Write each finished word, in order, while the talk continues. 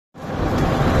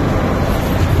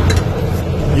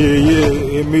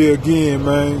It's me again,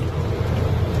 man.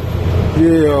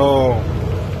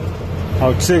 I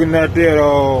was checking out that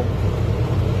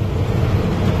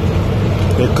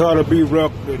Carter B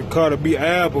record, the Carter B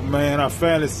album, man. I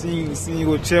finally seen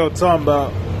what Chell talking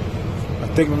about. I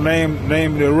think the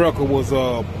name of the record was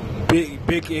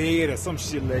Big Head or some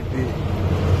shit like that.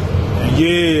 And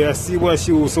yeah, I see why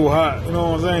she was so hot. You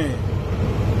know what I'm saying?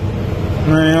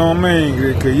 Man, you know what I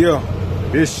mean? Cause yeah,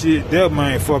 this shit, that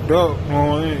man fucked up. You know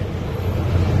what I mean?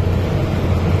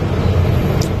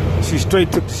 She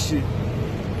straight took the shit.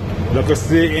 Like I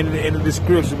said in the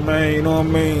description, man. You know what I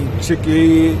mean? Chicken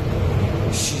head.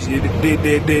 They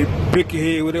big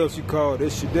head, what else you call that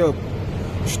shit up?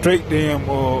 Straight damn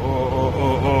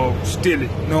steal it,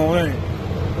 you know what I mean?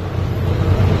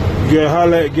 Get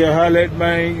holler at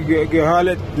man, get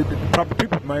holler at the proper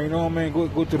people, man, you know what I mean?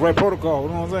 Go to the right protocol, you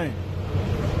know what I'm saying?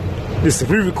 This is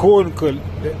re-recording because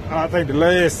I think the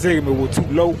last segment was too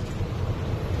low.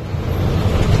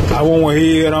 I won't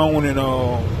head on and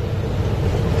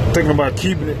thinking about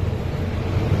keeping it.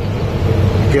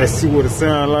 Gotta see what it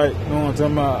sound like, you know what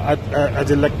I'm talking about? I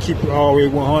just like to keep it all the way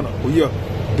 100. But yeah,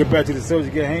 get back to the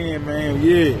subject at hand, man.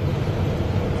 Yeah,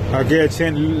 I got a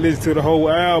chance to listen to the whole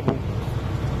album.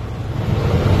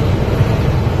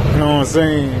 You know what I'm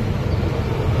saying?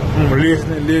 I'm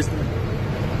listening.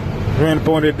 Ran up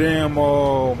on that damn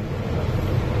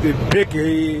the big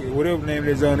head, whatever the name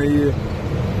is on there.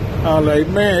 I was like,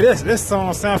 man, that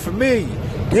song sound familiar.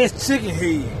 That's Chicken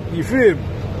Head. You feel me?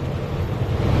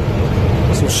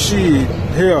 So shit,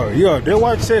 hell, yeah, that's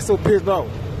why Chess so pissed off.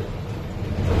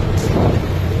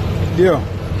 Yeah.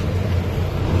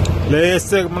 Last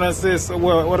segment I said, so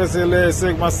what I said last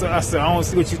segment, I said, I don't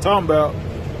see what you talking about.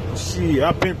 Shit,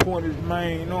 I pinpointed,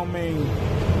 man, you know what I mean?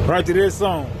 Right to that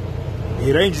song.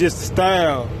 It ain't just the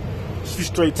style. She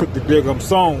straight took the damn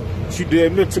song. She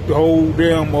damn near took the whole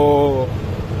damn, you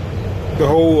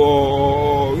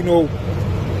know,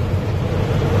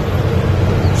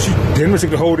 she damn near took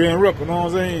the whole damn record, you know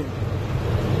what I'm saying?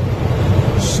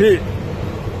 Shit.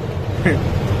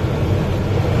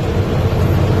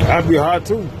 I'd be hot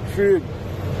too, feel me?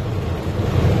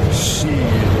 Shit.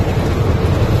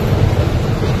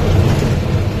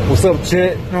 What's up,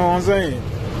 chat? You know what I'm saying?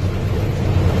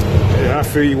 Yeah, I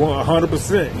feel you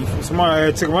 100%. If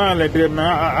somebody took around like that, man,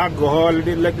 I go hard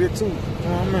like that too. You know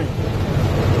what I mean?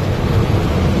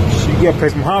 Shit, you gotta pay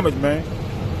some homage, man.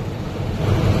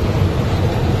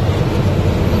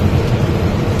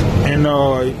 And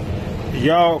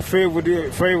y'all favor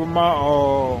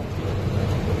my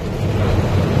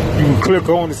you can click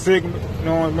on the segment, you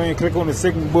know what I mean? Click on the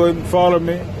segment button, follow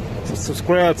me,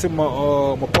 subscribe to my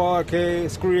my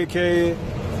podcast, Screencast.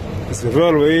 It's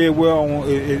available everywhere.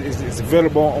 It's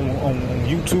available on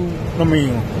YouTube. I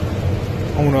mean,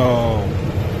 on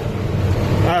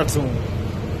iTunes.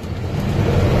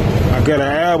 I got an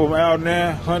album out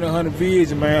now, 100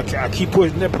 Vision, man. I keep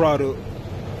pushing that product.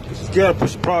 You gotta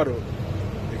push the product.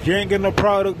 If you ain't got no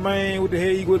product, man, what the hell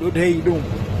you doing?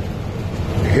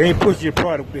 If you ain't pushing your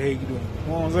product, what the hell you doing? You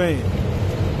know what I'm saying?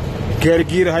 You gotta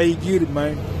get it how you get it,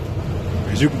 man.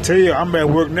 As you can tell, I'm at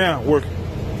work now, working.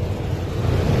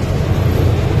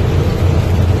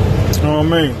 You know what I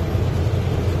mean?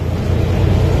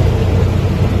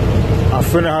 I'm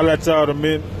finna holler at y'all in a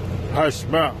minute. Hush,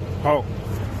 mouth, ho.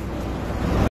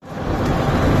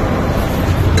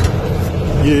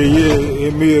 Yeah,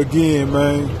 it's me again,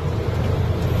 man.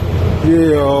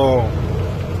 Yeah,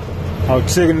 I was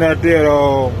checking out that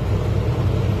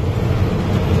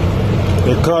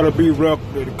Carter B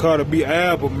record, the Carter B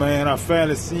album, man. I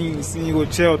finally seen what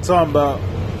Chell talking about.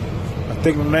 I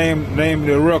think the name of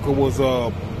the record was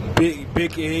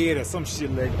Big Head or some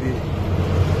shit like that.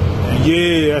 And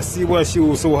yeah, I see why she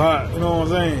was so hot. You know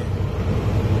what I'm saying?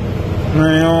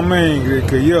 Man, you know what I mean?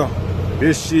 Cause yeah,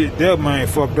 this shit, that man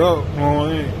fucked up. You know what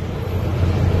I mean?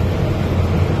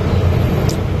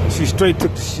 She straight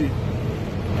took the shit.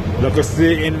 Like I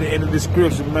said in the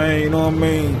description, man. You know what I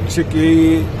mean? Chicken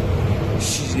head.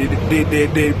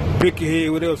 They big head,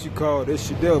 what else you call that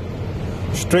shit up?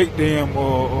 Straight damn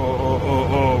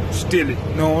steal it.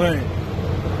 You know what I mean?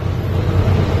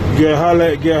 Get holler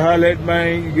at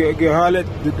man, get holler at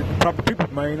the proper people,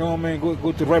 man, you know what I mean? Go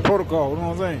to the right protocol, you know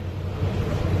what I'm saying?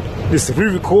 This is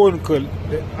re-recording because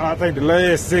I think the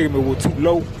last segment was too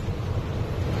low.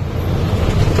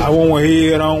 I won't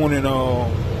head on and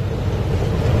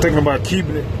thinking about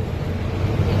keeping it.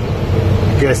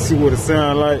 Gotta see what it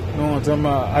sound like, you know what I'm talking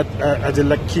about? I just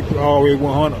like to keep it all the way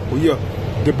 100. But yeah,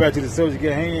 get back to the subject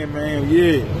at hand, man.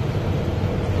 Yeah,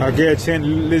 I got a chance to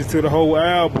listen to the whole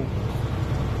album.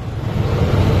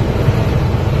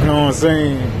 You know what I'm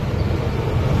saying?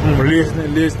 I'm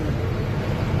listening.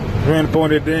 Ran up on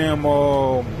that damn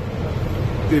the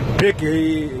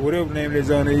Becky head, whatever name is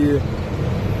on there.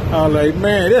 I was like,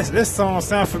 man, that song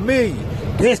sound familiar.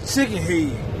 That's Chicken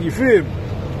Head. You feel me?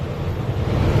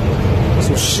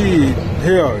 So shit,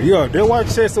 hell, yeah. That's why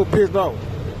Chet so pissed off.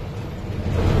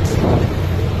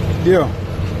 Yeah.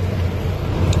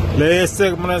 Last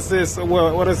segment I said, so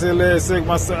what I said last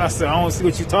segment, I said, I don't see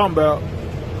what you talking about.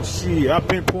 Shit, I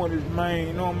pinpointed, man,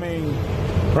 you know what I mean?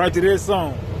 Right to that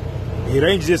song. It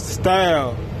ain't just the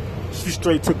style. She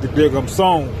straight took the damn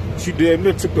song. She damn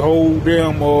near took the whole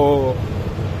damn, you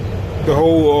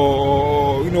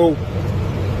know,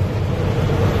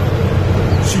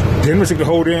 she damn near took the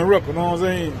whole damn record, you know what I'm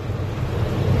saying?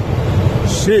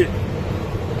 Shit.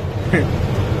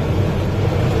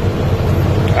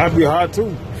 I'd be hot too,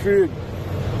 you feel me?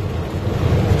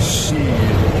 Shit.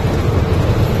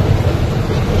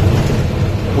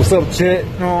 What's up, Chet?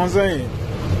 You know what I'm saying?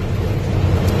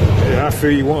 Yeah, I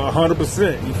feel you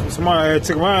 100%. If somebody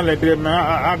took around like that, man,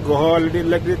 I go hard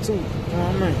like that too. You know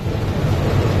what I mean?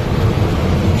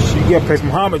 She gotta pay some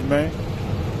homage, man.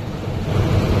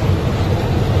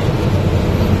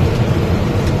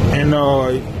 And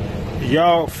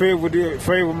y'all favor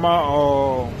my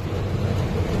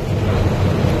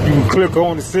you can click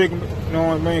on the segment, you know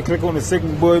what I mean? Click on the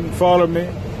segment button, follow me,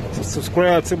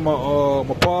 subscribe to my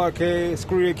my podcast,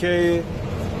 Screencast.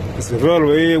 It's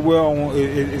available everywhere.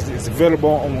 It's available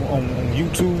on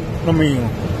YouTube. I mean,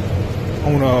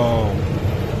 on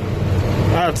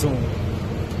iTunes.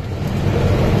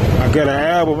 I got an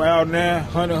album out now,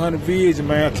 100 Vision,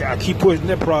 man. I keep pushing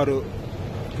that product.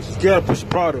 Cause you gotta push the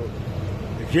product.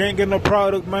 If you ain't got no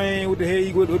product, man, what the hell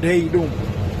you doing?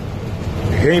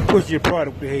 If you ain't pushing your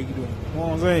product, what the hell you doing? You know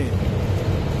what I'm saying?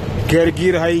 You gotta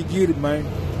get it how you get it, man.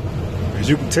 As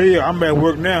you can tell, I'm at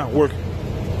work now, working.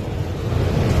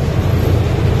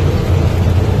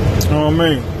 You know what I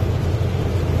mean?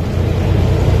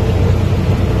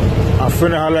 I'm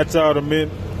finna holler at y'all in a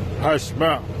minute. Hush,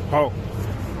 mouth, hawk.